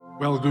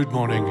Well, good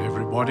morning,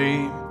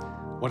 everybody.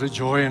 What a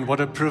joy and what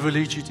a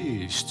privilege it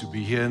is to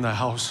be here in the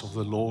house of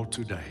the Lord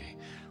today.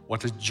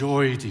 What a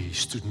joy it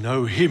is to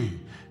know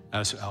Him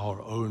as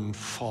our own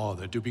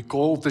Father, to be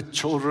called the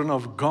children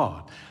of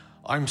God.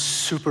 I'm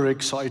super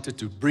excited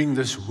to bring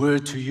this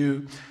word to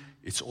you.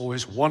 It's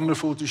always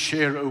wonderful to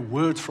share a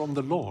word from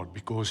the Lord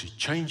because it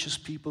changes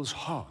people's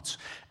hearts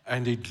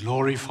and it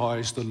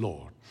glorifies the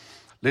Lord.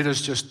 Let us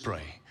just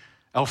pray.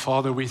 Our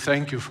Father, we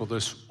thank you for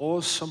this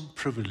awesome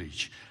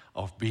privilege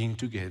of being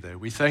together.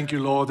 We thank you,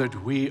 Lord,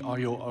 that we are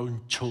your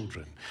own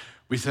children.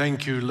 We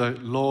thank you,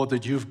 Lord,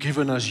 that you've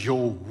given us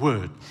your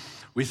word.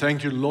 We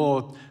thank you,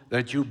 Lord,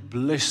 that you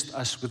blessed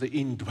us with the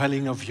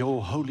indwelling of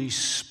your Holy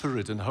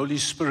Spirit. And Holy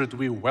Spirit,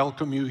 we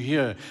welcome you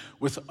here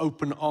with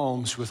open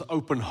arms, with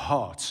open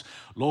hearts.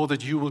 Lord,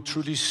 that you will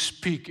truly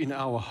speak in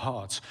our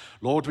hearts.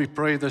 Lord, we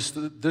pray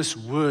this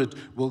word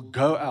will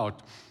go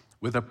out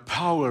with the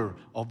power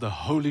of the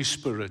Holy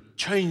Spirit,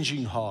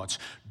 changing hearts,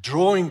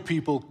 drawing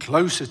people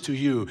closer to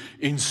you,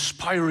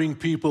 inspiring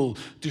people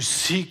to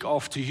seek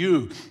after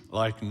you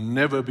like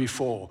never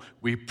before.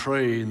 We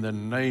pray in the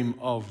name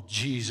of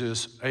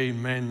Jesus.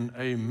 Amen,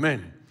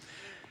 amen.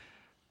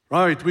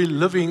 Right, we're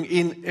living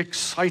in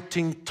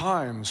exciting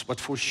times,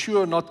 but for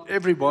sure not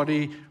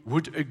everybody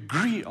would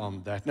agree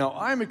on that. Now,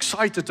 I'm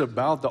excited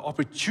about the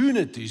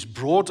opportunities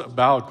brought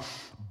about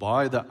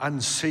by the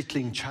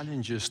unsettling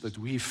challenges that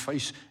we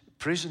face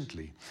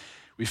presently.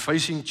 We're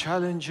facing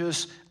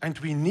challenges, and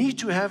we need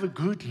to have a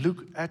good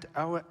look at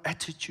our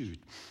attitude.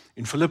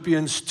 In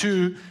Philippians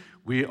 2,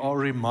 we are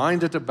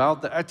reminded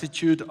about the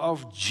attitude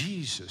of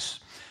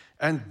Jesus.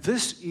 And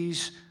this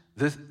is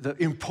the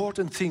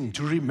important thing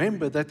to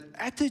remember, that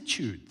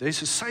attitude.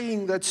 There's a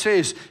saying that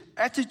says,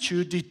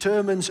 attitude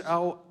determines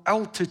our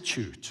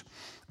altitude.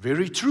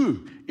 Very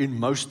true in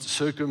most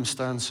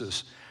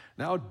circumstances.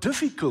 Now,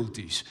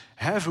 difficulties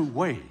have a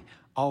way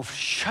of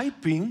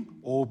shaping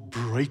or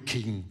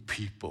breaking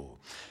people.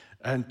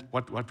 And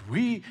what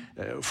we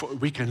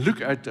can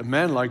look at a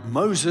man like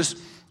Moses,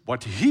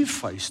 what he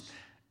faced,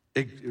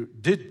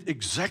 did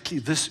exactly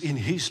this in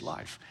his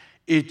life.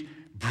 It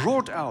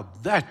brought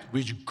out that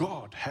which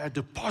God had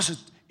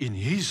deposited in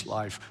his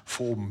life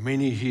for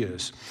many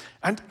years.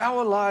 And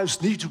our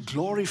lives need to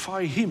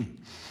glorify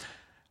him.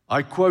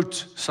 I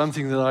quote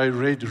something that I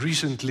read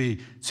recently. It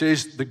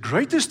says, the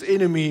greatest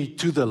enemy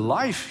to the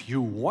life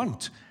you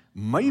want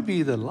may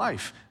be the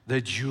life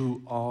that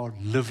you are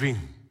living.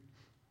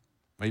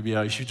 Maybe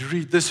I should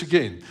read this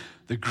again.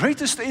 The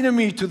greatest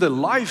enemy to the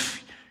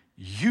life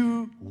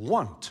you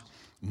want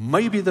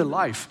may be the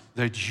life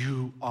that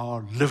you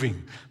are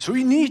living. So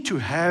we need to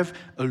have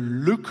a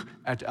look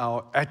at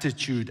our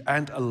attitude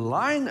and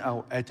align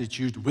our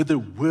attitude with the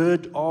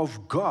Word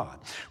of God.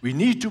 We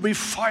need to be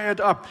fired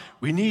up.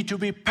 We need to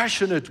be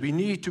passionate. We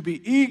need to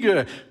be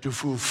eager to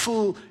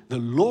fulfill the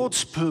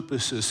Lord's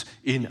purposes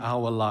in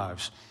our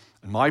lives.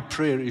 And my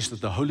prayer is that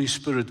the Holy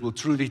Spirit will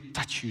truly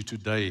touch you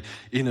today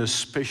in a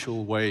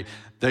special way,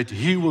 that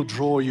He will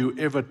draw you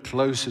ever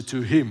closer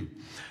to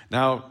Him.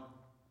 Now,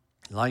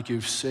 like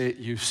you've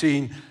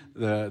seen,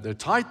 the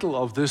title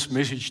of this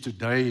message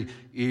today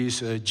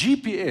is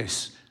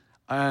GPS.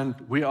 And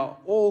we are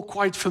all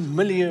quite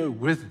familiar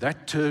with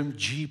that term,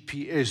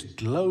 GPS,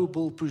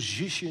 Global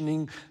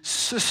Positioning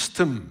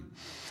System.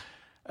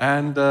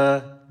 And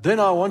then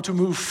I want to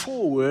move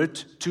forward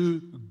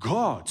to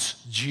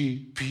God's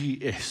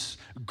GPS,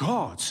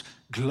 God's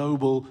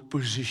global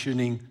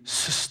positioning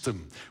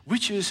system,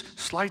 which is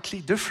slightly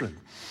different.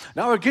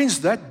 Now,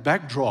 against that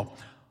backdrop,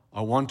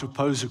 I want to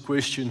pose a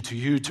question to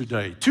you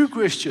today. Two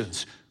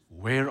questions.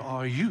 Where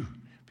are you?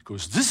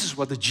 Because this is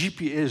what the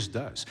GPS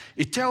does.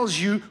 It tells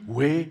you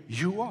where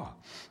you are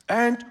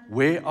and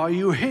where are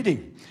you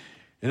heading.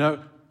 You know,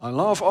 I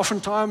laugh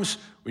oftentimes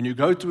when you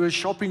go to a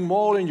shopping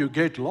mall and you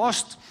get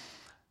lost,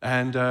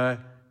 and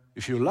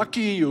if you're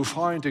lucky, you'll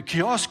find a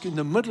kiosk in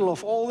the middle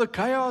of all the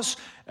chaos,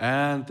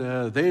 and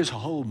there's a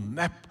whole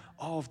map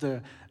of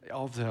the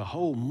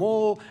whole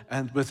mall,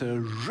 and with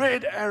a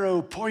red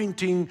arrow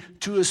pointing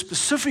to a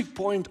specific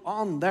point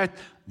on that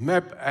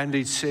map, and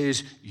it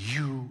says,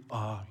 you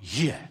are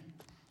here.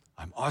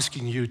 I'm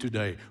asking you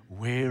today,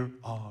 where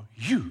are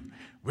you?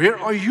 Where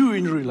are you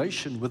in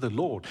relation with the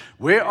Lord?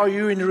 Where are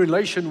you in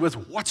relation with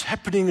what's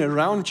happening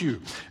around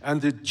you? And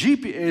the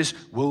GPS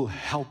will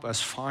help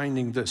us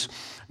finding this.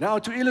 Now,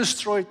 to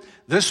illustrate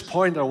this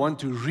point, I want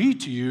to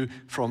read to you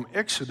from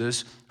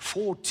Exodus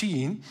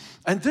 14.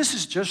 And this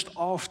is just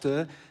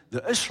after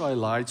the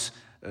Israelites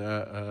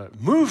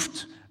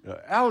moved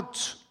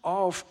out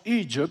of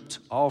Egypt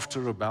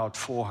after about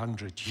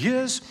 400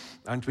 years.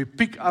 And we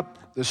pick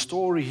up the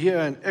story here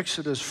in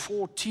Exodus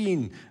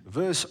 14,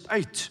 verse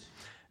 8.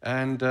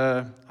 And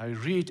I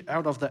read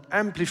out of the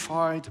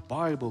Amplified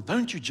Bible.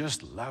 Don't you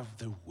just love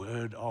the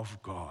Word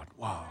of God?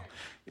 Wow.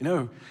 You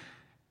know,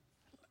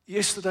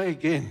 yesterday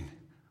again,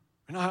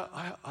 when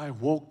I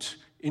walked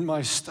in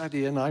my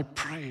study and I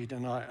prayed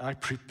and I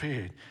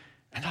prepared,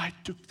 and I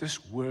took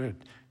this word,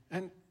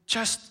 and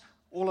just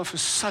all of a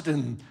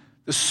sudden,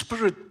 the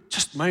Spirit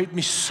just made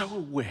me so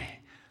aware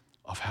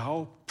of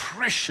how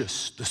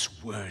precious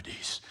this word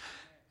is.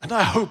 And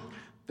I hope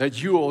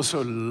that you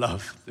also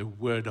love the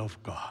word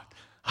of God.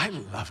 I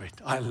love it.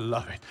 I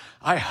love it.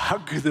 I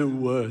hug the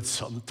word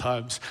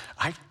sometimes.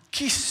 I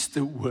kiss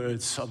the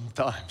word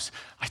sometimes.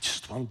 I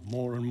just want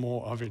more and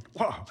more of it.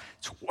 Wow,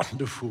 it's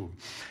wonderful.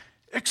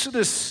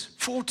 Exodus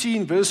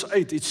 14, verse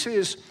 8, it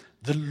says,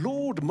 the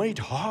Lord made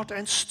hard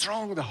and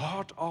strong the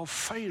heart of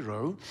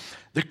Pharaoh,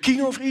 the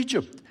king of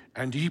Egypt,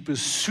 and he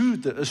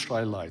pursued the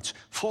Israelites,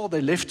 for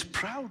they left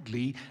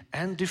proudly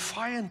and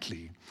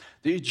defiantly.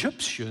 The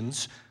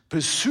Egyptians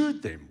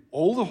pursued them,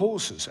 all the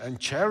horses and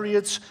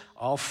chariots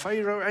of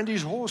Pharaoh and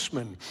his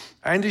horsemen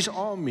and his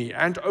army,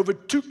 and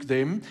overtook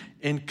them,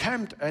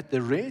 encamped at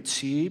the Red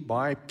Sea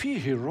by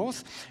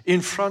Pihiroth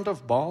in front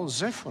of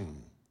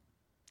Baal-zephon.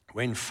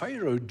 When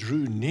Pharaoh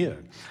drew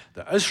near,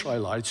 the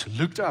Israelites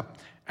looked up,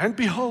 and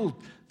behold,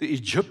 the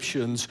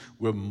Egyptians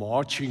were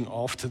marching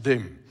after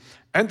them.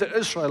 And the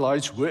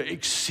Israelites were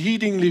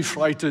exceedingly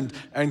frightened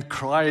and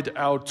cried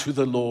out to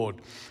the Lord.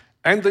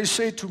 And they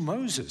said to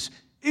Moses,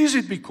 is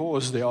it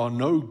because there are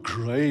no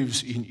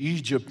graves in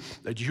Egypt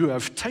that you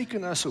have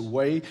taken us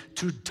away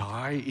to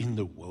die in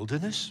the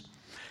wilderness?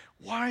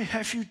 Why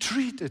have you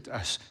treated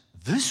us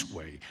this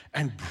way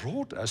and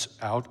brought us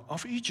out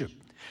of Egypt?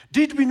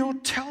 Did we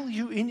not tell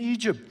you in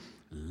Egypt,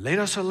 let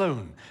us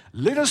alone,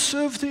 let us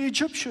serve the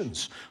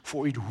Egyptians,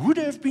 for it would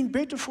have been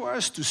better for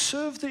us to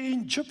serve the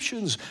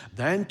Egyptians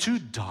than to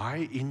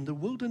die in the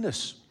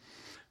wilderness?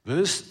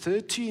 Verse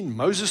 13,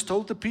 Moses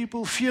told the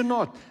people, fear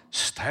not,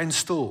 stand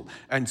still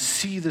and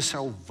see the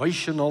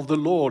salvation of the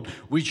Lord,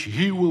 which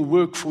he will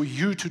work for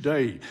you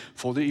today.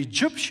 For the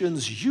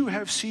Egyptians you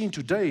have seen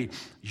today,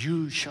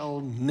 you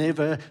shall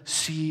never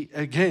see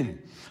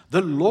again.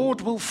 The Lord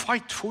will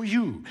fight for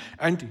you,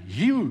 and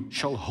you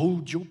shall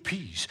hold your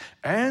peace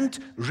and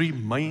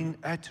remain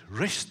at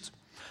rest.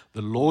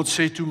 The Lord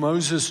said to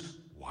Moses,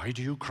 why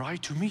do you cry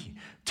to me?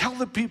 Tell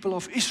the people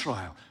of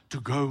Israel to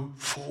go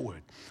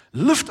forward.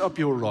 Lift up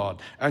your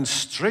rod and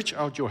stretch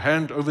out your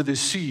hand over the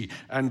sea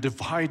and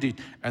divide it,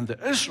 and the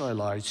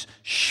Israelites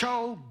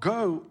shall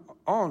go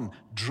on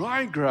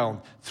dry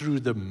ground through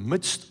the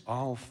midst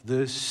of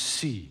the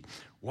sea.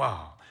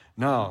 Wow.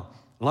 Now,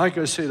 like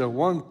I said, I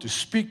want to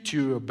speak to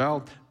you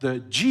about the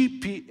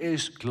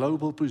GPS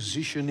global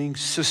positioning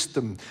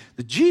system.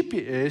 The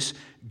GPS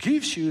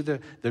gives you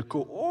the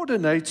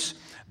coordinates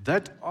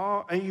that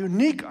are a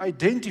unique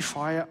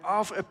identifier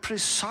of a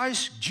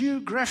precise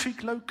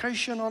geographic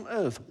location on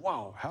Earth.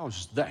 Wow,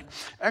 how's that?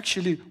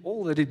 Actually,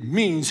 all that it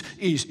means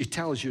is it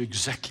tells you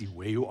exactly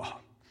where you are.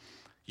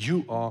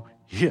 You are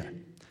here.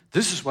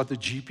 This is what the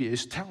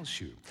GPS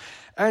tells you.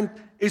 And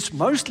it's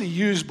mostly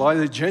used by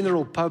the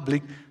general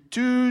public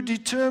to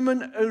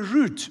determine a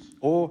route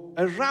or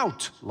a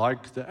route,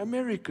 like the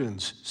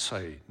Americans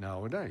say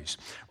nowadays,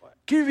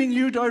 giving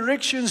you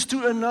directions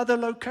to another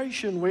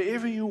location,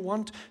 wherever you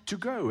want to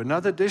go,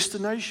 another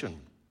destination.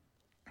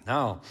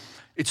 Now,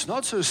 it's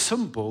not so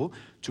simple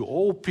to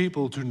all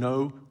people to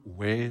know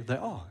where they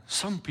are.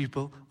 Some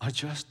people are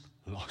just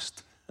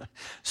lost.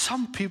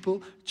 Some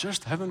people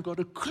just haven't got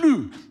a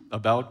clue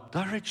about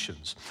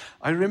directions.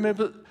 I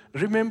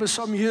remember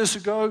some years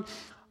ago,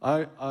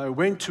 I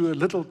went to a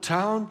little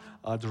town,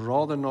 I'd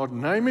rather not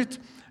name it,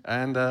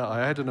 and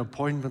I had an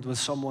appointment with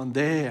someone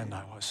there, and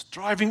I was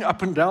driving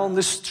up and down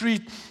the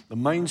street, the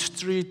main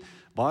street,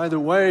 by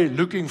the way,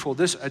 looking for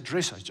this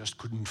address. I just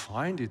couldn't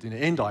find it. In the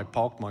end, I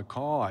parked my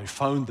car, I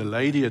phoned the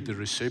lady at the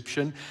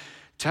reception,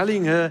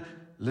 telling her,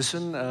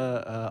 listen,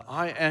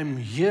 I am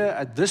here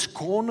at this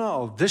corner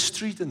of this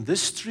street and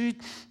this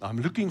street.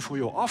 I'm looking for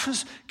your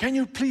office. Can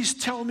you please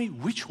tell me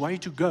which way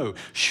to go?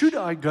 Should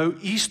I go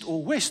east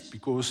or west?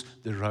 Because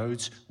the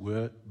roads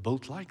were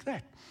built like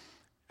that.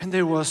 And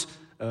there was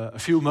a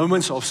few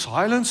moments of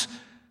silence.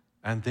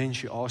 And then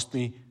she asked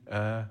me,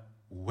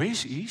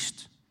 where's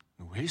east?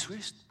 Where's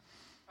west?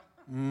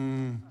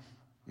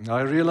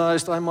 I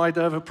realized I might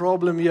have a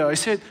problem here. I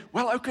said,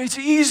 well, okay, it's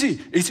easy.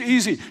 It's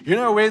easy. You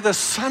know, where the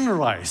sun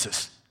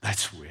rises,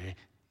 that's where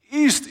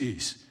east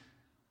is.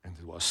 And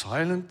it was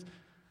silent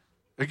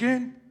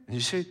again. And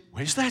he said,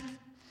 where's that?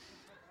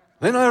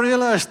 Then I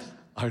realized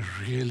I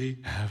really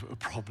have a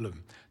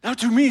problem. Now,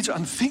 to me, it's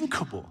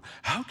unthinkable.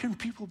 How can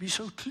people be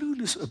so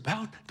clueless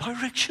about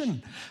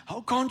direction?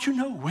 How can't you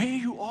know where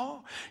you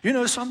are? You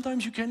know,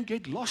 sometimes you can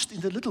get lost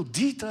in the little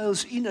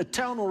details in a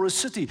town or a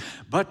city.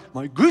 But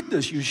my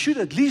goodness, you should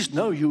at least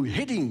know you're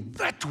heading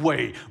that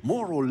way,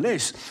 more or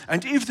less.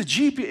 And if the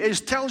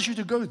GPS tells you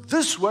to go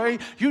this way,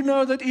 you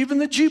know that even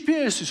the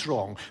GPS is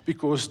wrong,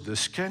 because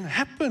this can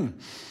happen.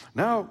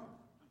 Now,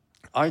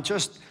 I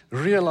just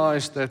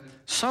realized that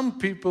some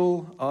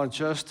people are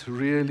just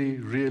really,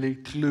 really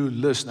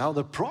clueless. Now,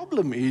 the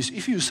problem is,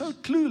 if you're so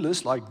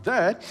clueless like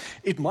that,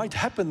 it might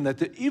happen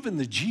that even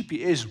the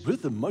GPS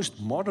with the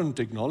most modern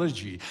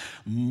technology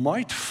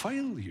might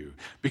fail you,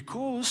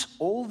 because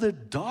all the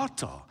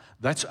data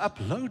that's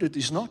uploaded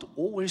is not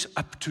always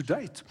up to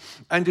date.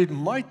 And it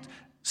might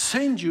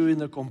send you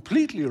in a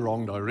completely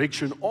wrong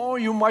direction, or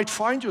you might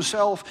find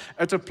yourself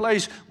at a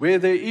place where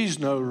there is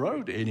no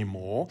road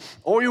anymore,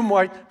 or you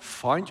might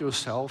find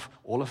yourself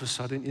all of a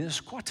sudden in a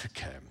squatter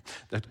camp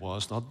that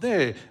was not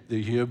there the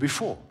year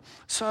before.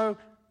 So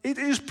it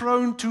is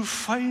prone to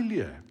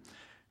failure.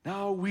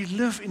 Now, we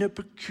live in a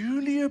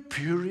peculiar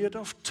period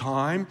of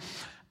time,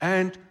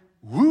 and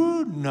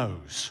who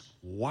knows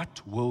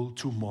what will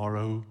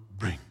tomorrow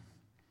bring?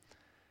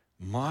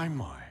 My.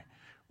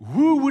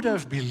 Who would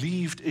have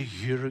believed a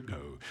year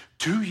ago,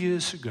 2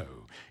 years ago,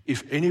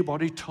 if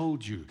anybody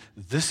told you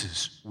this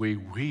is where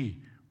we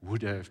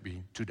would have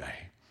been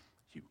today?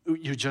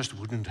 You just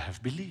wouldn't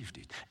have believed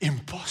it.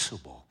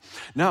 Impossible.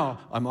 Now,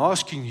 I'm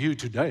asking you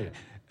today,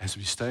 as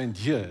we stand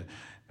here,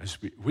 as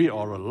we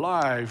are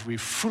alive, we're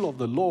full of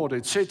the Lord,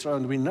 etc.,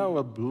 and we know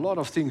a lot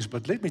of things,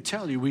 but let me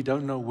tell you, we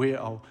don't know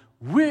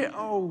where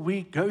are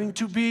we going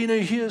to be in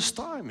a year's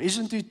time?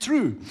 Isn't it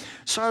true?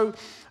 So,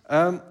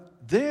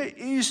 there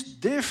is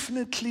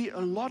definitely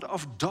a lot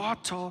of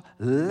data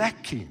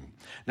lacking.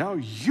 Now,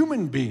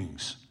 human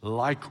beings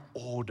like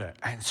order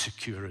and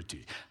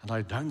security. And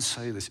I don't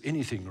say there's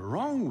anything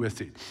wrong with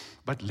it,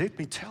 but let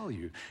me tell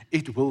you,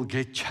 it will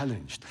get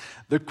challenged.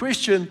 The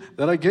question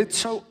that I get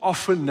so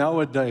often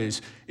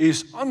nowadays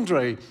is,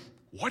 Andre,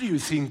 what do you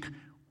think,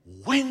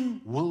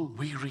 when will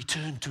we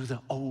return to the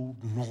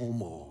old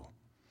normal?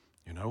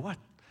 You know what?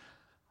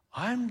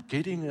 I'm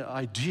getting an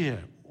idea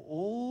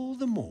all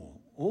the more,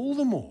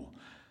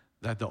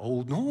 that the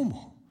old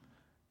normal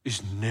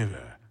is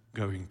never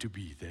going to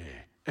be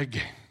there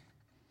again.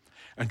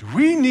 And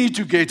we need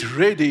to get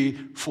ready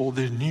for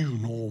the new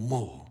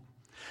normal.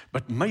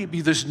 But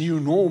maybe this new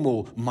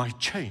normal might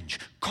change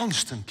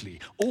constantly,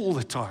 all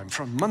the time,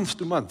 from month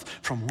to month,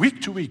 from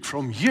week to week,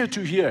 from year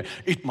to year.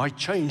 It might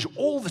change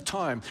all the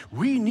time.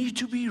 We need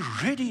to be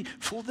ready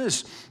for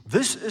this.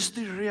 This is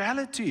the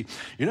reality.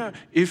 You know,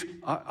 if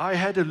I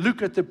had a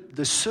look at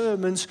the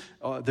sermons,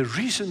 the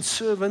recent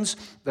sermons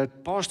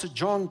that Pastor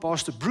John,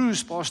 Pastor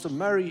Bruce, Pastor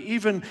Mary,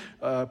 even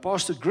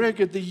Pastor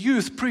Greg at the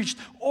youth preached,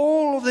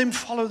 all of them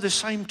follow the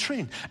same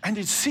trend. And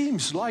it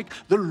seems like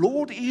the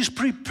Lord is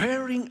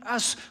preparing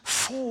us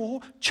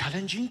for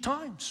challenging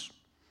times.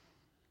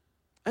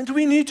 And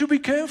we need to be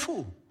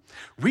careful.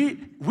 We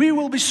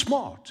will be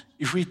smart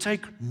if we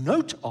take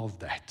note of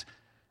that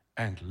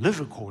and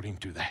live according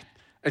to that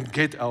and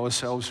get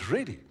ourselves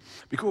ready.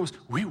 Because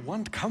we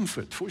want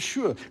comfort, for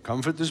sure.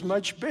 Comfort is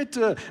much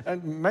better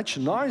and much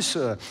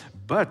nicer.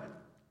 But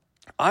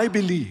I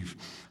believe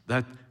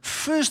that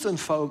first and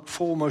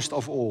foremost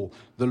of all,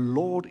 the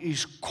Lord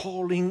is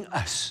calling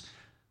us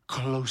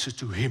closer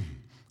to Him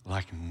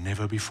like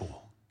never before.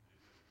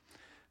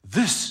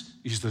 This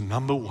is the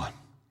number one.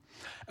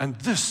 And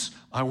this,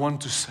 I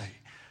want to say,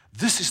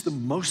 this is the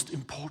most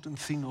important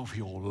thing of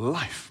your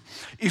life.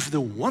 If the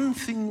one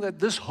thing that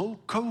this whole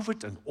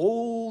COVID and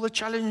all the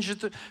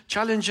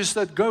challenges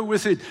that go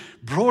with it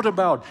brought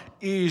about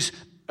is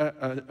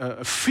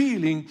a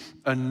feeling,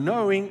 a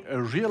knowing,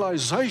 a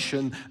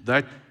realization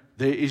that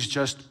there is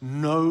just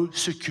no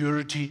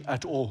security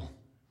at all.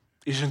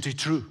 Isn't it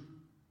true?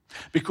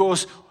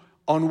 Because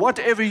on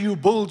whatever you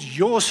build,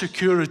 your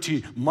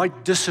security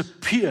might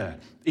disappear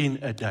in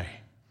a day.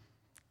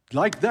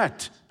 Like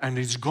that, and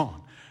it's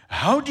gone.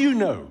 How do you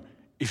know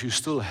if you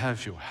still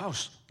have your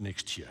house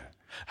next year?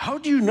 How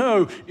do you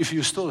know if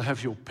you still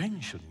have your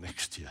pension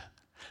next year?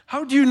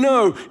 How do you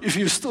know if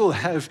you still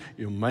have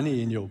your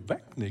money in your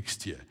bank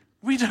next year?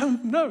 We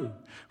don't know.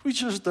 We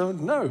just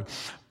don't know.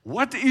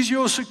 What is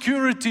your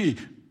security,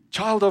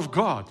 child of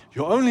God?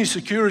 Your only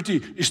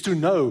security is to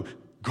know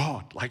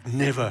God like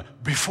never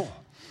before.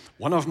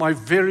 One of my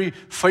very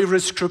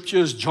favorite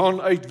scriptures, John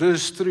 8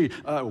 verse 3,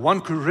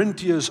 1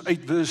 Corinthians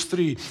 8 verse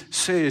 3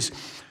 says,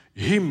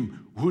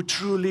 him who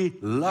truly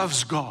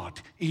loves God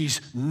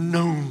is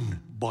known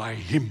by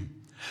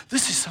Him.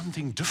 This is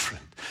something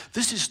different.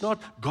 This is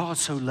not God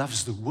so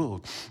loves the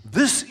world.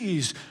 This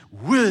is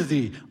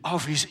worthy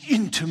of His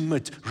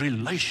intimate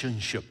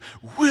relationship,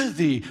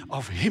 worthy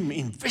of Him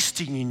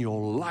investing in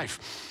your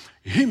life.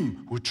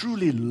 Him who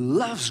truly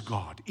loves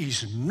God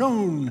is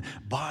known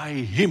by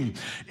Him.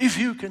 If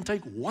you can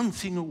take one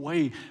thing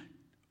away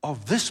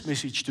of this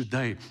message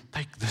today,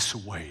 take this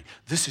away.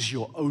 This is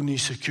your only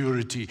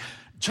security.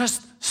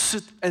 Just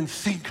sit and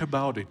think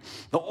about it.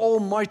 The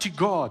Almighty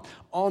God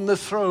on the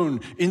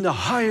throne, in the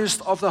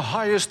highest of the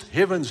highest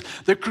heavens,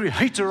 the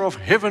creator of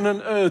heaven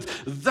and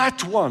earth,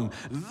 that one,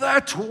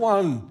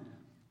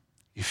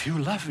 if you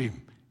love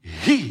Him,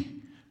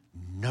 He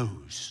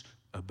knows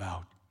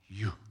about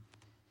you.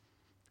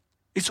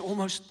 It's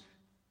almost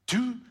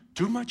too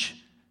much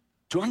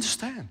to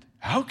understand.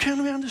 How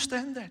can we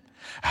understand that?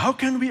 How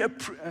can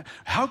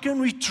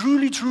we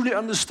truly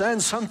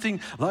understand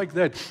something like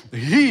that?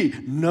 He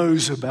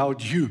knows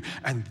about you,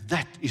 and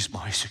that is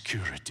my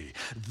security.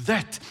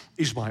 That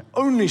is my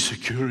only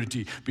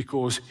security,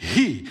 because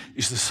He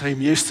is the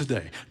same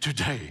yesterday,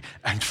 today,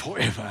 and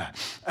forever.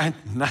 And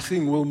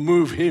nothing will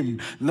move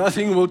Him.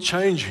 Nothing will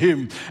change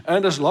Him.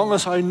 And as long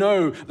as I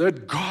know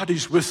that God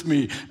is with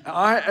me,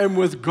 I am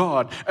with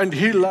God, and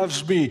He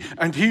loves me,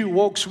 and He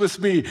walks with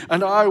me,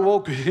 and I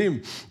walk with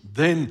Him,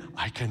 then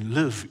I can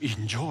live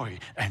in joy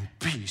and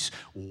peace,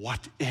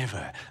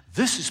 whatever.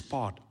 This is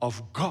part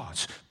of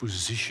God's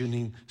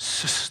positioning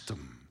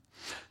system.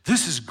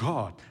 This is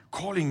God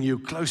calling you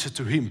closer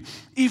to Him.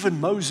 Even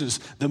Moses,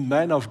 the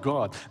man of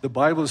God, the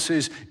Bible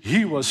says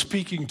he was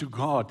speaking to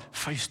God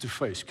face to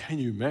face. Can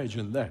you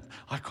imagine that?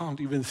 I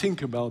can't even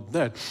think about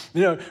that.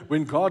 You know,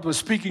 when God was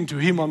speaking to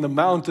him on the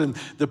mountain,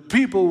 the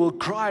people will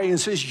cry and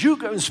says, "You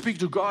go and speak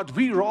to God.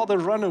 We rather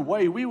run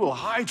away. We will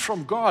hide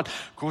from God,"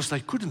 because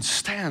they couldn't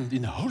stand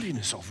in the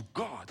holiness of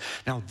God.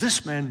 Now,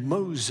 this man,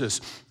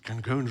 Moses,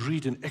 can go and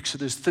read in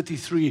Exodus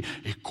 33.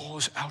 He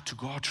calls out to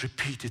God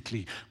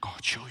repeatedly.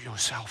 "God, show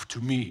yourself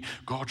to me.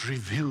 God,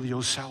 reveal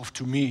yourself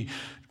to me.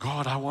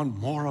 God, I want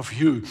more of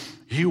you."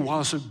 He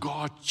was a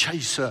God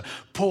chaser.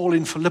 Paul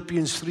in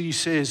Philippians 3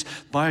 says,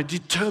 "My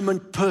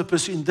determined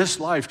purpose in this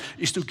life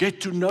is to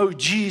get to know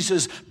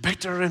Jesus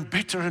better and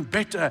better and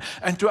better,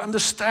 and to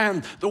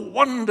understand the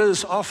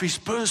wonders of His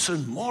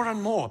person more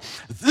and more."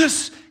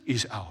 This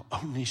is our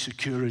only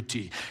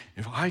security.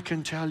 If I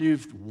can tell you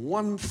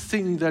one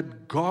thing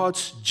that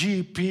God's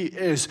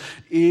GPS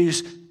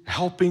is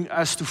helping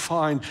us to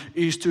find,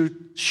 is to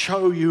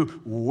show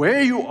you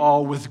where you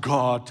are with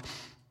God,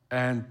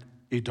 and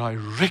it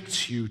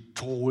directs you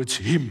towards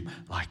Him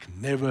like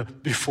never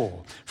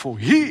before. For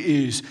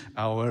He is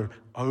our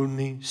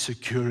only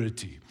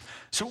security.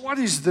 So what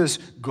is this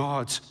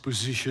God's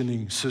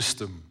positioning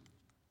system?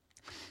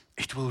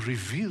 It will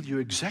reveal you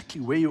exactly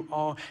where you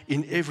are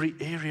in every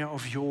area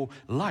of your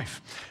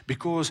life,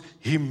 because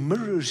He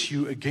mirrors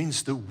you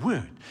against the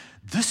Word.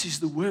 This is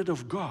the Word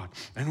of God.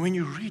 And when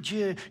you read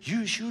here,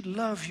 you should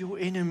love your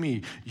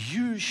enemy.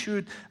 You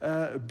should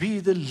be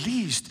the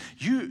least.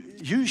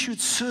 You should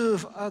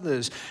serve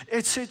others,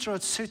 etc.,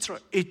 etc.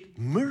 It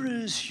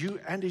mirrors you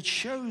and it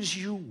shows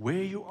you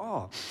where you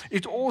are.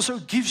 It also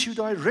gives you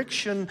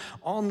direction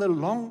on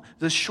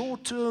the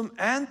short term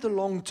and the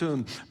long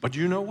term. But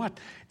you know what?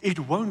 It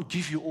won't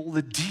give you all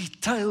the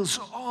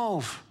details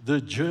of the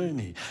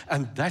journey.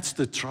 And that's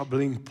the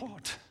troubling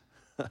part.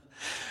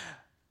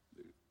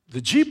 The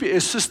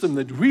GPS system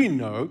that we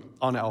know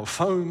on our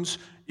phones,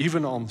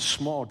 even on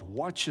smart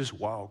watches,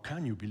 wow,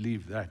 can you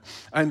believe that?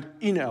 And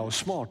in our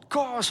smart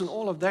cars and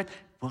all of that,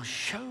 will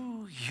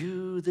show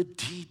you the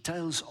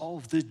details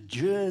of the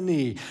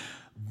journey.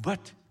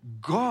 But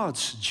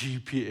God's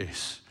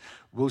GPS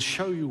will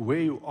show you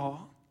where you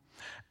are,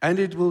 and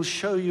it will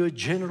show you a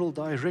general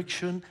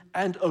direction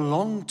and a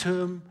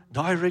long-term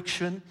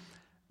direction,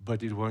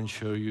 but it won't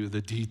show you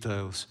the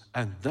details.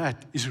 And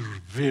that is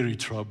very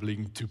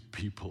troubling to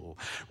people.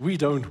 We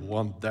don't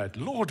want that.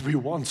 Lord, we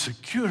want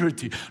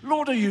security.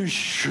 Lord, are you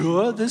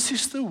sure this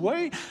is the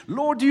way?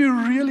 Lord, do you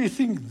really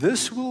think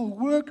this will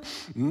work?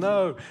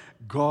 No.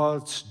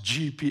 God's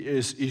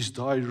GPS is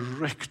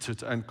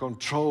directed and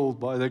controlled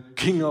by the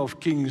King of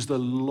Kings, the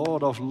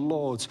Lord of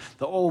Lords,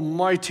 the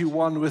Almighty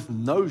One with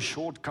no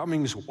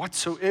shortcomings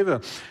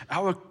whatsoever.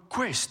 Our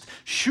quest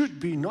should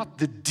be not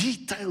the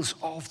details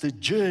of the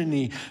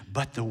journey,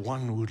 but the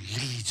one who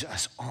leads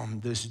us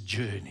on this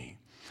journey.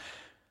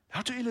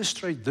 Now, to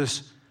illustrate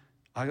this,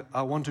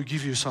 I want to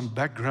give you some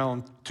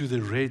background to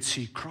the Red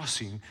Sea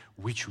crossing,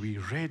 which we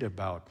read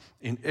about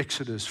in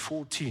Exodus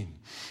 14.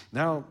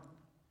 Now,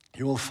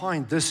 you will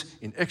find this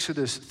in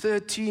Exodus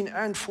 13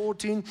 and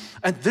 14,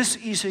 and this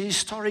is a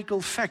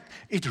historical fact.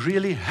 It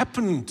really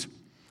happened.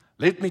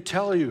 Let me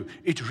tell you,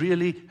 it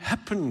really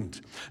happened.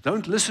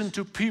 Don't listen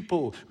to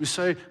people who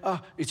say,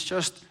 it's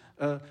just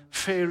a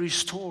fairy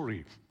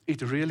story.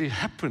 It really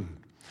happened.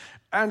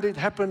 And it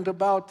happened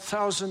about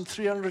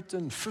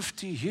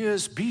 1,350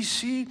 years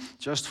BC,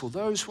 just for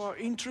those who are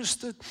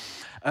interested.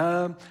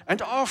 And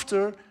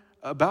after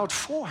about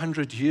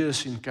 400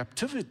 years in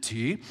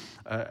captivity,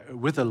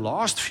 with the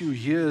last few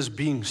years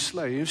being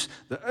slaves,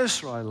 the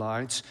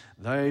Israelites,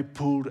 they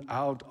pulled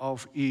out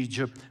of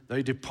Egypt.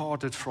 They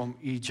departed from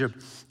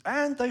Egypt,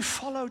 and they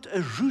followed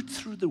a route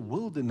through the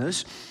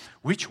wilderness,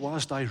 which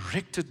was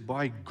directed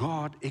by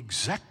God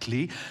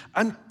exactly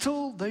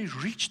until they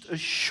reached a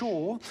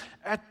shore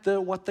at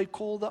what they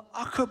call the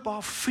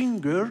Aqaba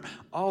finger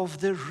of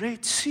the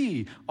Red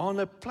Sea, on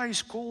a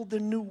place called the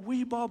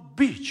Nuweiba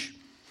Beach.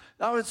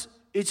 Now,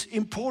 it's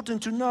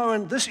important to know,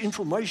 and this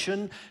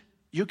information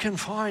you can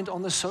find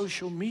on the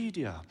social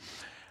media.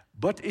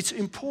 But it's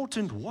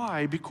important.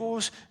 Why?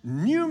 Because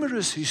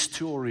numerous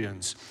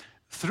historians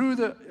through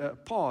the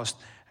past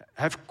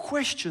have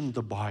questioned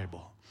the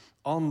Bible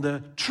on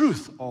the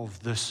truth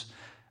of this.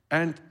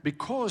 And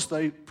because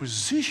they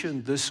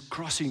positioned this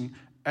crossing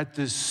at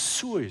the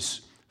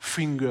Suez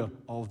finger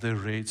of the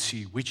Red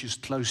Sea, which is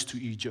close to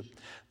Egypt.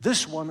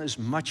 This one is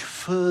much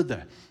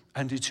further,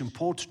 and it's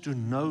important to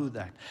know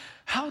that.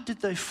 How did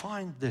they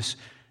find this?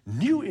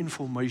 New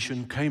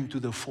information came to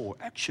the fore,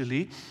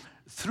 actually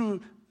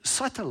through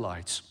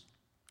satellites.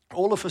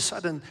 All of a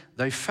sudden,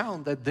 they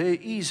found that there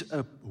is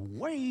a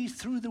way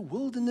through the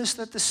wilderness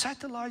that the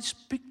satellites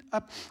picked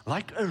up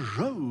like a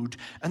road,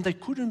 and they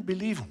couldn't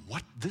believe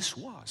what this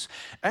was.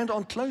 And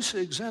on closer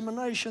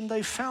examination,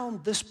 they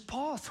found this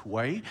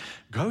pathway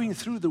going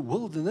through the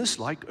wilderness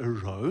like a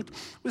road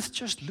with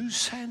just loose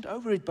sand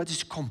over it, but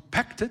it's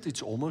compacted,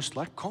 it's almost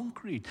like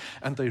concrete.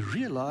 And they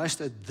realized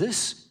that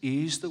this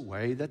is the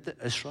way that the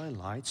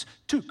Israelites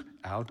took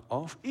out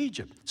of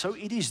Egypt. So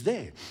it is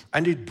there,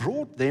 and it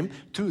brought them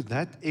to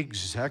that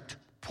exact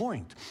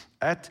point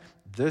at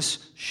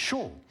this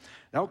shore.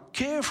 Now,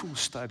 careful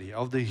study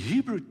of the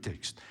Hebrew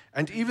text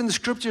and even the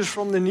scriptures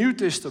from the New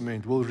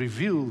Testament will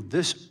reveal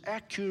this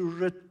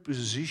accurate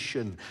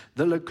position,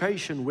 the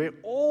location where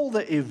all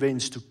the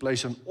events took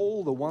place and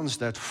all the ones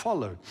that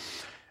followed.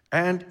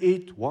 And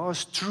it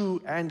was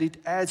true, and it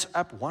adds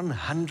up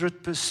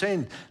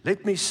 100%.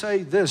 Let me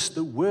say this,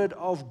 the word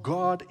of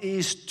God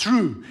is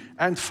true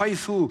and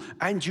faithful,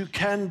 and you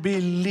can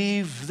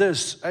believe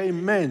this.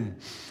 Amen.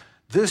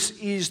 This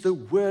is the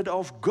word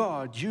of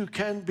God. You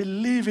can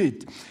believe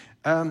it.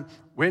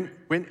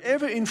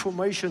 Whenever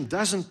information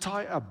doesn't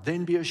tie up,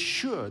 then be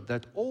assured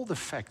that all the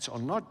facts are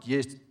not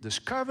yet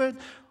discovered,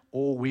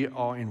 or we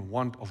are in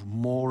want of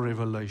more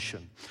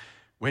revelation.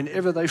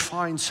 Whenever they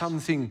find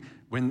something,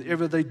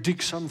 whenever they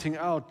dig something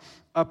up,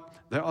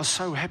 they are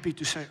so happy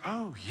to say,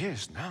 oh,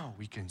 yes, now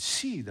we can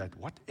see that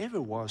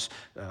whatever was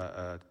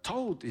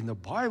told in the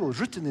Bible,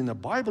 written in the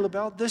Bible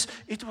about this,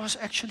 it was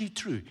actually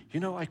true. You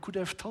know, I could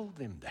have told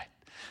them that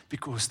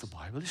because the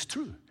Bible is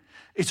true.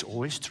 It's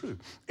always true.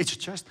 It's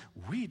just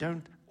we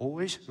don't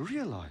always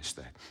realize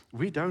that.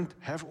 We don't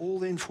have all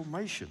the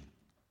information.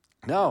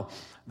 Now,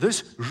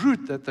 this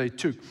route that they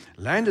took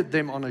landed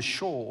them on a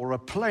shore or a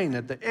plain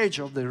at the edge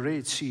of the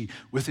Red Sea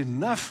with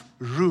enough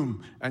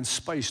room and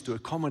space to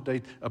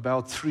accommodate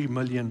about 3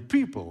 million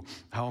people,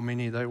 how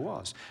many there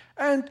was.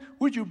 And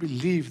would you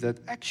believe that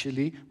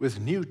actually with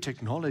new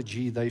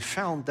technology they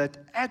found that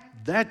at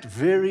that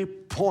very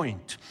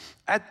point,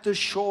 at the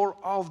shore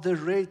of the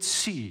Red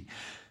Sea,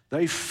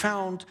 they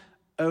found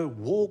a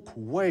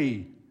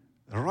walkway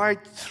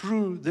right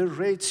through the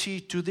Red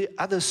Sea to the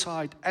other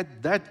side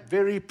at that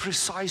very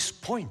precise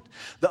point.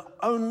 The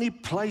only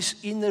place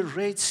in the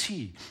Red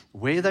Sea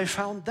where they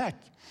found that.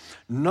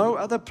 No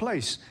other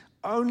place,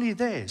 only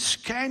there.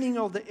 Scanning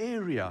of the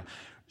area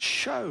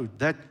showed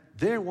that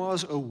there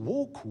was a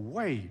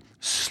walkway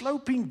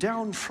sloping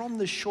down from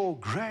the shore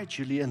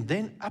gradually and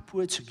then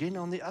upwards again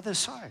on the other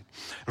side.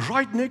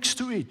 Right next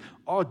to it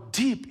are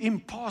deep,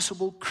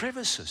 impassable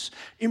crevices,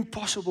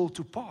 impossible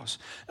to pass.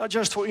 Now,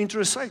 just for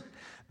interest's sake,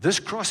 this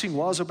crossing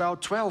was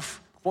about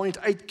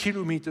 12.8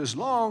 kilometers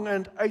long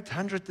and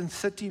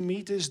 830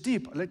 meters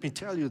deep. Let me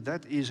tell you,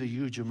 that is a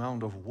huge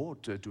amount of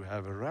water to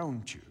have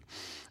around you.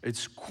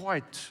 It's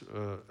quite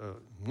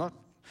not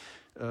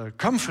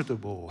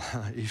comfortable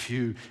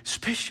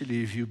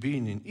especially if you've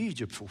been in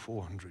Egypt for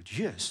 400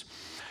 years.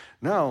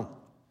 Now,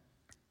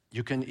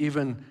 you can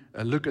even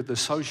look at the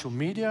social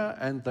media,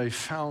 and they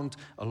found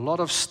a lot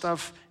of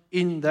stuff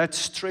in that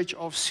stretch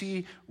of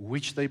sea,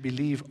 which they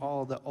believe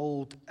are the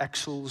old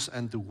axles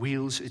and the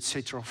wheels,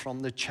 etc., from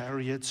the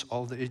chariots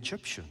of the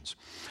Egyptians.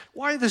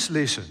 Why this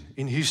lesson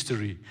in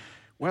history?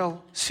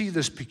 Well, see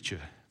this picture.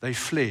 They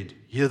fled.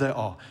 Here they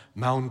are.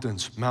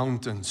 Mountains,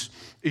 mountains,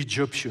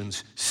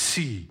 Egyptians,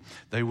 sea.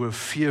 They were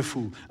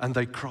fearful and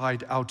they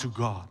cried out to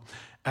God.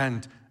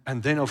 And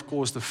then, of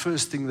course, the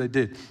first thing they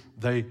did,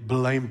 they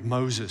blamed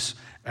Moses.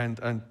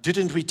 And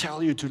didn't we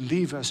tell you to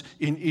leave us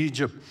in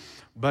Egypt?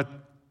 But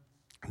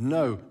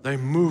no, they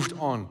moved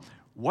on.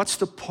 What's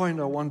the point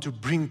I want to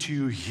bring to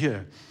you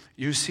here?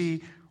 You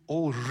see,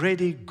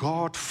 already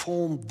God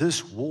formed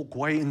this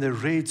walkway in the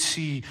Red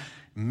Sea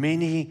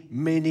many,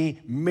 many,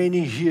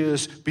 many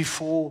years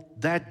before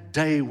that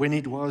day when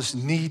it was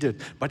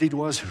needed. But it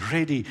was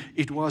ready.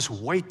 It was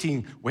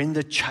waiting when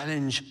the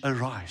challenge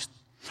arrived.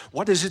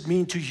 What does it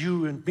mean to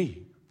you and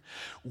me?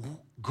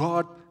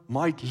 God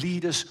might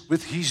lead us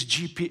with his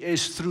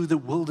GPS through the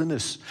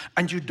wilderness,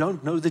 and you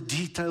don't know the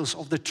details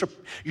of the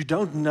trip. You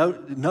don't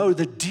know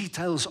the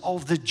details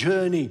of the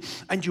journey,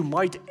 and you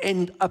might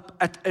end up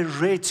at a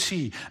Red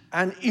Sea,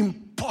 an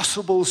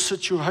impossible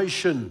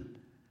situation.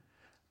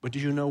 But do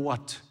you know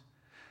what?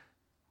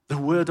 The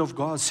Word of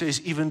God says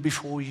even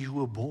before you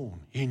were born,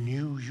 he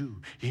knew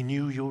you. He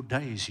knew your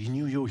days. He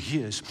knew your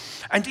years.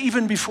 And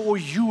even before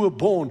you were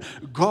born,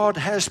 God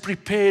has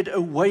prepared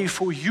a way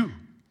for you.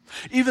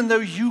 Even though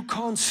you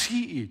can't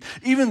see it,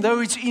 even though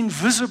it's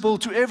invisible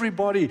to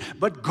everybody,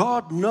 but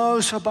God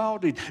knows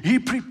about it. He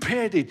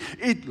prepared it.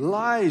 It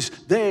lies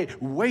there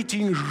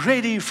waiting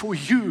ready for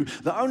you.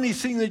 The only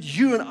thing that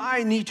you and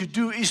I need to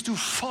do is to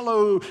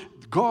follow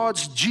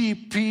God's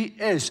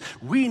GPS.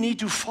 We need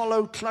to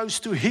follow close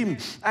to him,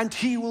 and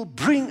he will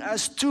bring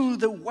us to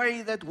the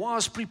way that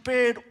was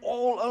prepared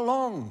all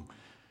along.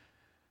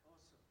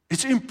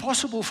 It's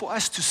impossible for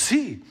us to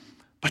see,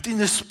 but in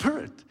the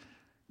Spirit,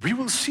 we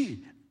will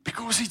see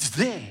because it's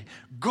there.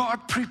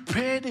 God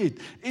prepared it.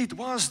 It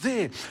was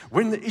there.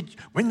 When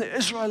the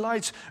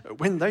Israelites,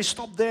 when they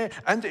stopped there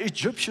and the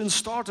Egyptians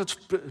started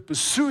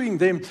pursuing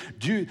them,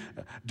 do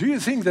you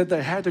think that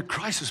they had a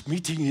crisis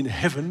meeting in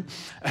heaven?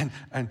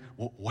 And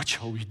what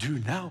shall we do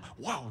now?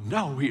 Wow,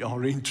 now we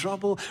are in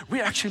trouble.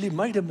 We actually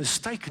made a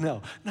mistake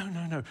now.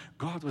 No.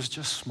 God was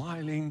just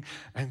smiling,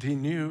 and He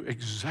knew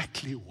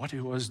exactly what He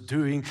was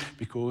doing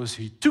because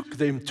He took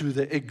them to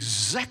the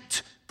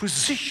exact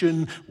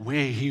position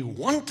where He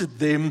wanted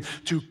them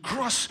to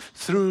cross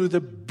through the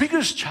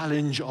biggest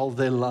challenge of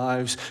their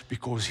lives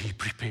because He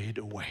prepared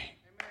a way.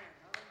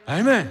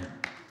 Amen.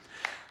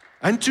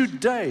 And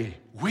today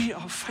we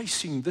are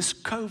facing this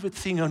COVID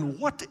thing, and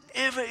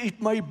whatever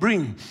it may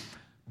bring,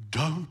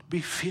 don't be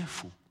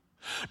fearful.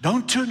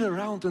 Don't turn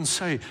around and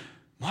say,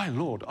 my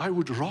Lord, I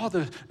would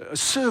rather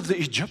serve the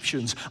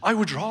Egyptians. I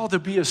would rather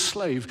be a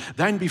slave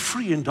than be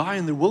free and die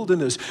in the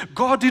wilderness.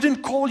 God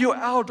didn't call you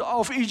out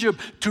of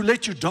Egypt to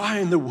let you die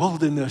in the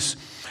wilderness.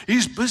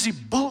 He's busy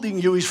building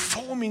you. He's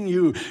forming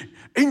you.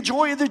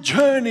 Enjoy the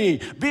journey.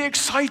 Be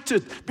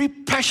excited. Be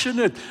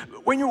passionate.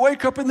 When you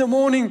wake up in the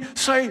morning,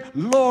 say,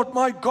 Lord,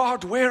 my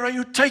God, where are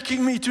you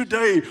taking me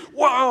today?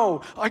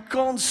 Wow, I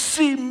can't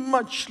see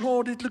much,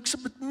 Lord. It looks a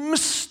bit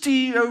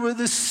misty over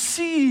the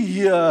sea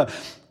here.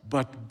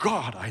 But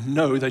God, I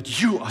know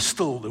that you are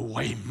still the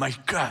way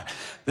maker.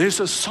 There's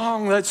a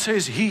song that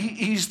says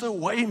He is the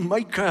way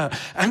maker,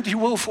 and He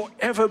will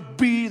forever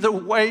be the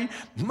way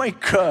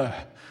maker.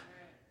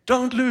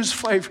 Don't lose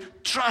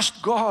faith.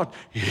 Trust God.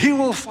 He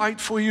will fight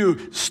for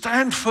you.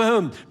 Stand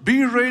firm.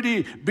 Be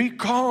ready. Be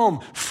calm.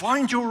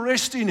 Find your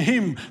rest in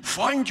Him.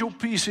 Find your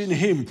peace in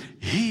Him.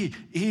 He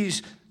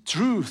is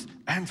truth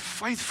and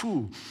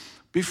faithful.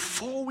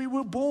 Before we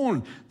were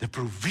born, the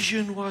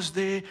provision was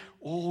there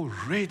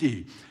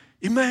already.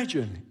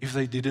 Imagine if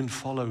they didn't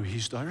follow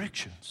His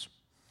directions.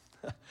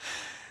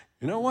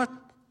 You know what?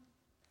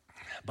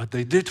 But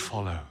they did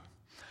follow.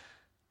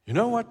 You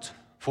know what?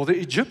 For the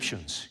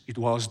Egyptians, it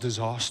was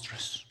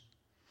disastrous.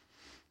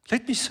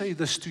 Let me say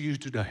this to you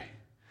today.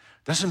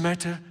 Doesn't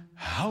matter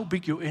how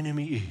big your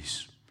enemy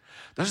is.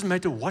 Doesn't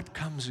matter what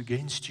comes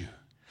against you.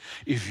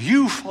 If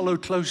you follow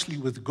closely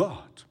with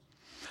God,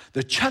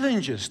 the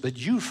challenges that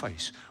you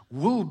face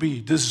will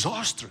be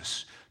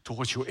disastrous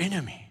towards your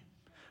enemy.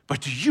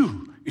 But to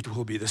you, it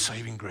will be the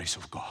saving grace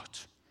of God.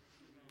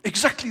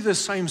 Exactly the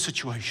same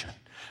situation.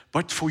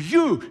 But for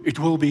you, it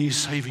will be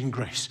saving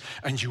grace.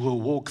 And you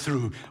will walk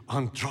through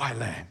on dry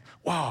land.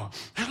 Wow.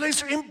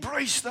 Let's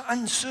embrace the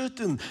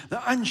uncertain, the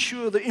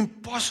unsure, the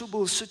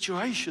impossible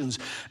situations.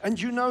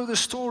 And you know the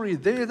story.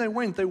 There they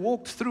went. They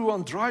walked through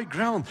on dry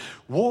ground.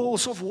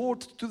 Walls of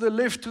water to the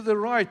left, to the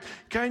right.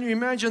 Can you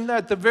imagine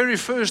that? The very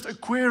first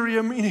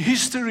aquarium in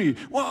history.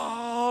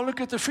 Wow, look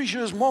at the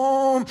fishes,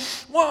 Mom.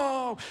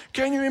 Wow.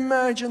 Can you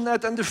imagine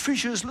that? And the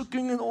fishes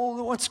looking at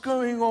all what's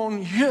going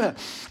on here.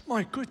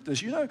 My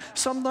goodness, you know,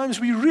 sometimes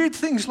we read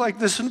things like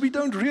this and we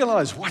don't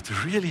realize what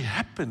really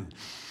happened.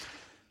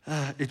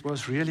 It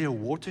was really a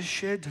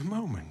watershed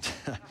moment.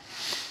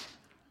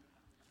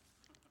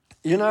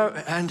 You know,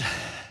 and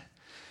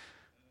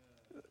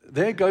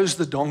there goes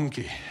the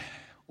donkey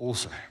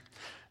also.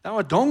 Now,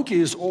 a donkey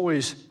is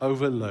always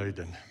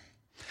overladen.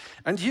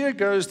 And here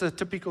goes the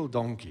typical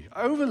donkey,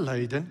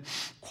 overladen,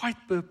 quite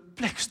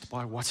perplexed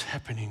by what's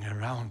happening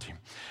around him.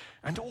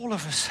 And all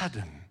of a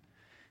sudden,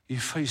 he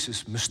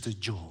faces Mr.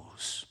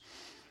 Jaws.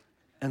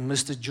 And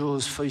Mr.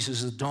 Jaws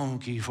faces a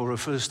donkey for the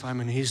first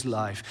time in his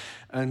life.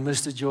 And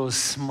Mr. Jaws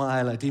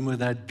smiles at him with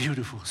that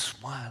beautiful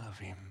smile of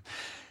him.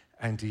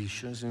 And he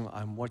shows him,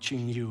 I'm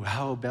watching you.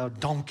 How about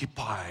donkey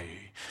pie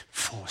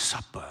for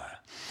supper?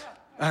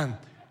 And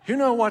you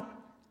know what?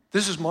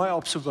 This is my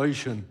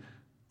observation.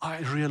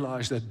 I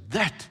realize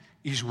that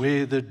is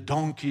where the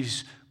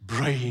donkey's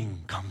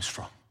braying comes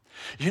from.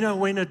 You know,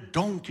 when a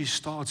donkey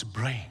starts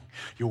braying,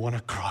 you want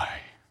to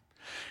cry.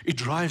 It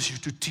drives you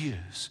to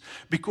tears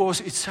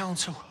because it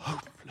sounds so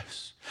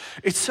hopeless.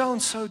 It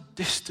sounds so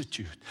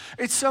destitute.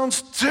 It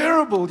sounds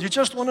terrible. You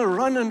just want to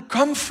run and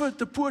comfort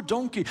the poor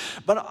donkey.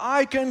 But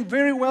I can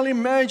very well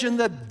imagine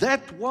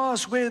that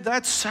was where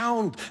that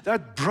sound,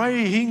 that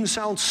braying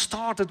sound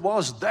started,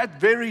 was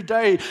that very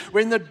day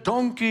when the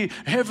donkey,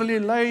 heavily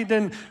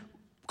laden,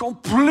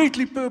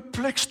 completely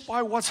perplexed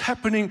by what's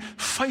happening,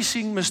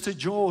 facing Mr.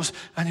 Jaws,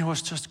 and he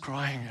was just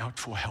crying out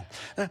for help.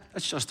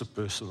 That's just a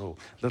personal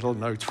little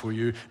note for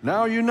you.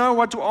 Now you know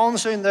what to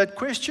answer in that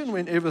question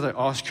whenever they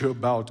ask you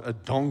about a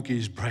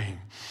donkey's brain.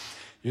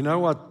 You know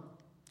what?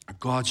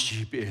 God's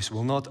GPS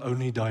will not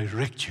only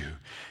direct you,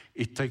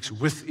 it takes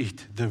with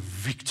it the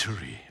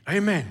victory.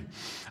 Amen.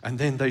 And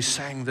then they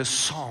sang this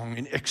song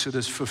in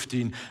Exodus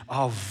 15,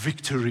 our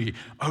victory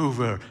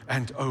over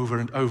and over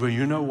and over.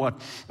 You know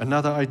what?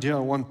 Another idea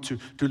I want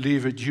to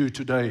leave at you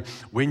today.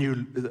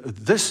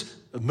 This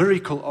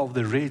miracle of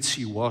the Red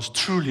Sea was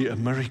truly a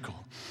miracle.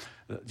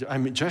 I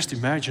mean, just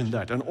imagine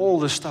that and all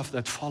the stuff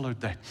that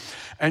followed that.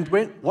 And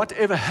when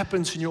whatever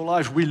happens in your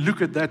life, we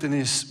look at that and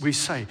we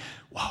say,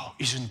 wow,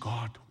 isn't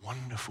God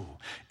wonderful?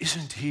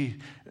 Isn't He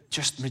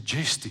just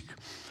majestic?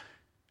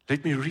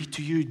 Let me read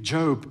to you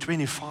Job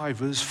 25,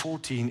 verse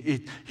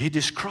 14. He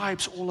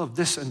describes all of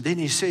this, and then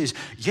he says,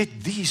 yet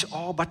these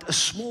are but a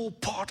small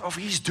part of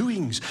His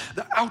doings,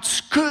 the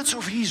outskirts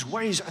of His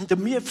ways, and the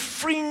mere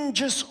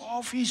fringes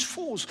of His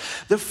force,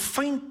 the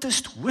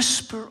faintest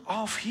whisper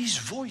of His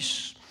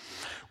voice.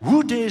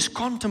 Who dares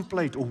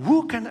contemplate, or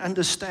who can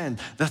understand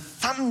the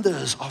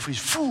thunders of His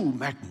full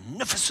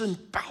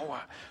magnificent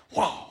power?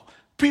 Wow,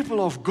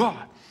 people of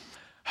God,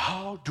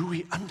 how do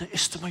we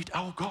underestimate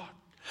our God?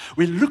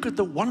 We look at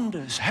the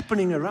wonders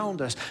happening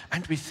around us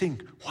and we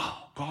think,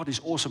 wow, God is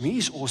awesome. He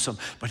is awesome,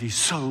 but He's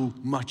so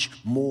much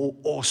more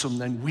awesome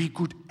than we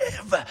could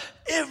ever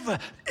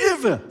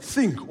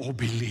think or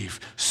believe.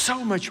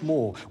 So much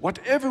more.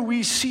 Whatever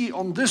we see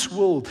on this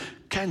world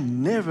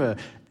can never,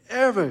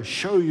 ever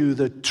show you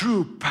the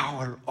true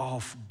power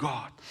of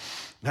God.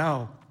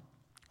 Now,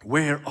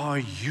 where are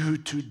you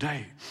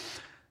today?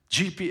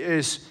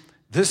 GPS.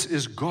 This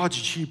is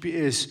God's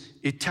GPS.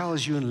 It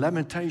tells you in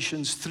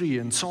Lamentations 3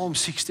 and Psalm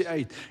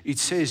 68, it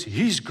says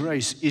His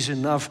grace is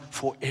enough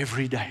for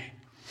every day.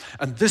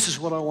 And this is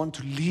what I want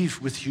to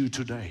leave with you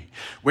today.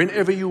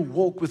 Whenever you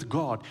walk with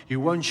God, He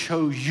won't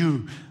show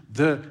you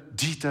the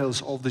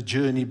details of the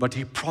journey, but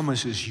He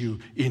promises you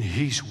in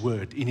His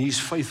word, in His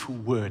faithful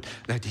word,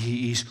 that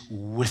He is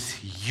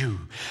with you.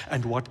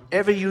 And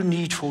whatever you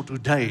need for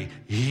today,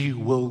 He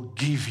will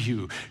give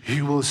you.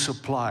 He will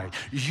supply.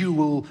 He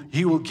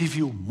will give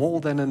you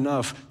more than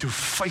enough to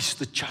face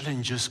the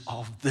challenges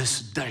of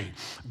this day.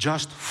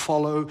 Just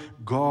follow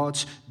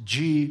God's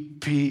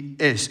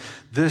GPS.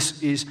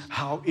 This is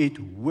how it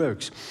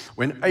works.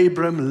 When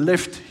Abram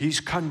left his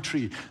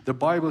country, the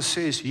Bible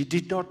says he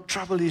did not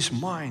trouble his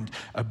mind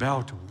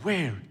about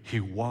where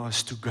he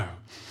was to go.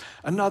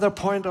 Another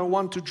point I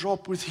want to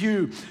drop with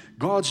you,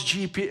 God's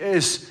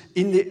GPS,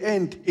 in the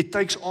end, it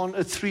takes on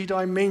a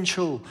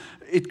three-dimensional.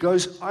 It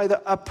goes either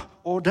up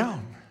or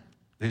down.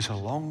 There's a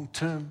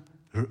long-term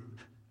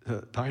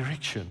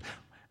direction,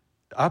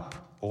 up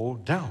or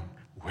down.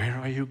 Where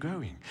are you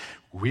going?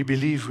 We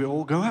believe we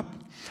all go up.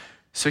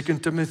 2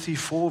 Timothy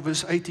 4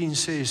 verse 18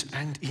 says,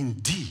 and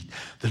indeed,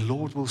 the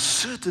Lord will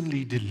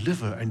certainly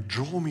deliver and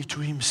draw me to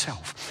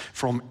Himself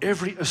from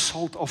every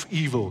assault of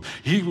evil.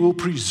 He will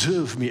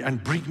preserve me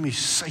and bring me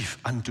safe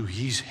unto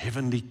His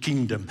heavenly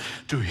kingdom.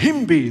 To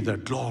Him be the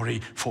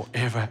glory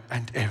forever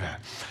and ever.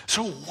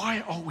 So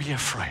why are we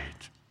afraid?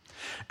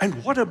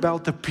 And what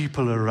about the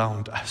people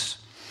around us?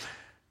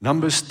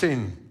 Numbers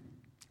 10.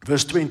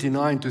 Verse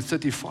 29 to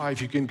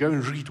 35, you can go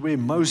and read where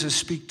Moses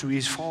speaks to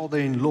his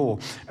father-in-law.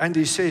 And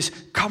he says,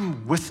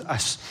 come with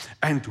us,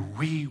 and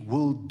we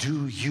will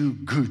do you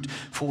good.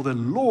 For the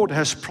Lord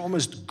has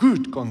promised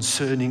good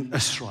concerning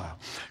Israel.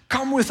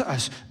 Come with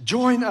us,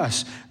 join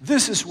us.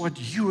 This is what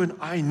you and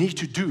I need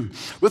to do.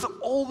 With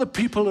all the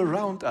people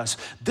around us,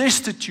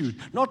 destitute,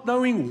 not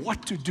knowing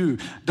what to do,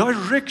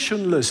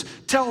 directionless,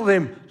 tell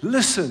them,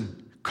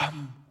 listen,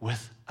 come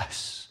with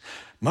us.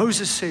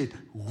 Moses said,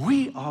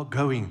 we are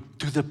going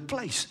to the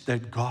place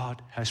that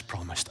God has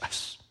promised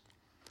us.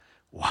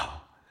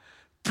 Wow.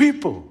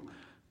 People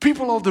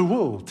of the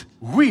world,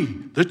 we,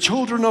 the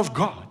children of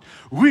God,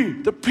 we,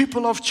 the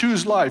people of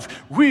Choose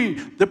Life, we,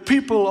 the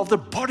people of the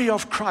body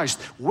of Christ,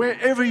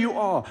 wherever you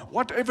are,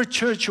 whatever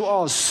church you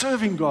are,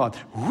 serving God,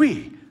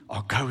 we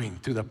are going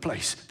to the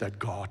place that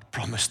God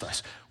promised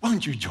us.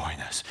 Won't you join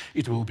us?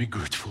 It will be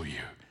good for you.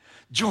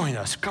 Join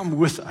us, come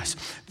with us.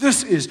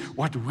 This is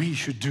what we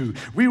should do.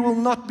 We will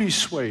not be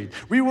swayed.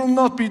 We will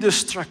not be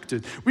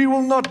distracted. We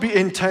will not be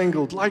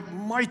entangled. Like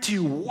mighty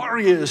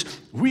warriors,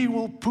 we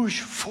will push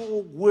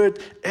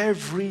forward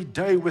every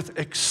day with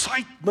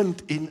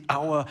excitement in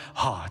our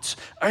hearts.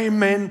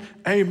 Amen,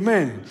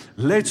 amen.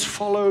 Let's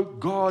follow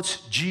God's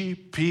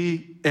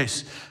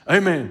GPS.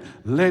 Amen.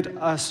 Let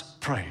us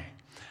pray.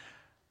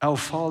 Our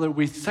Father,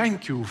 we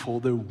thank you for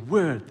the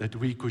word that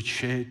we could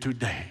share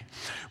today.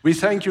 We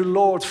thank you,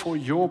 Lord, for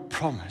your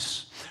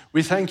promise.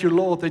 We thank you,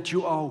 Lord, that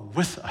you are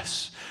with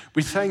us.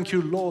 We thank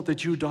you, Lord,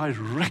 that you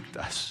direct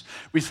us.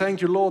 We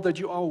thank you, Lord, that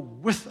you are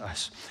with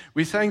us.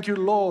 We thank you,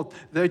 Lord,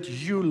 that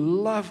you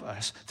love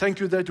us. Thank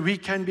you that we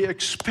can be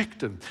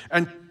expectant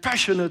and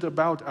passionate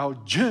about our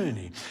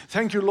journey.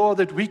 Thank you, Lord,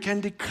 that we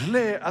can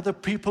declare other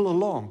people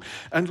along.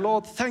 And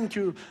Lord, thank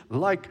you,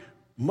 like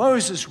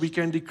Moses, we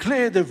can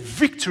declare the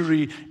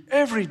victory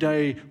every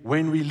day.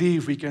 When we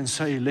leave, we can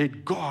say,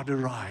 let God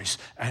arise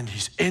and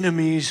His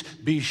enemies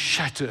be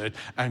shattered,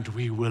 and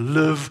we will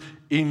live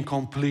in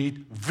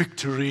complete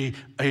victory.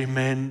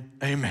 Amen,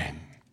 amen.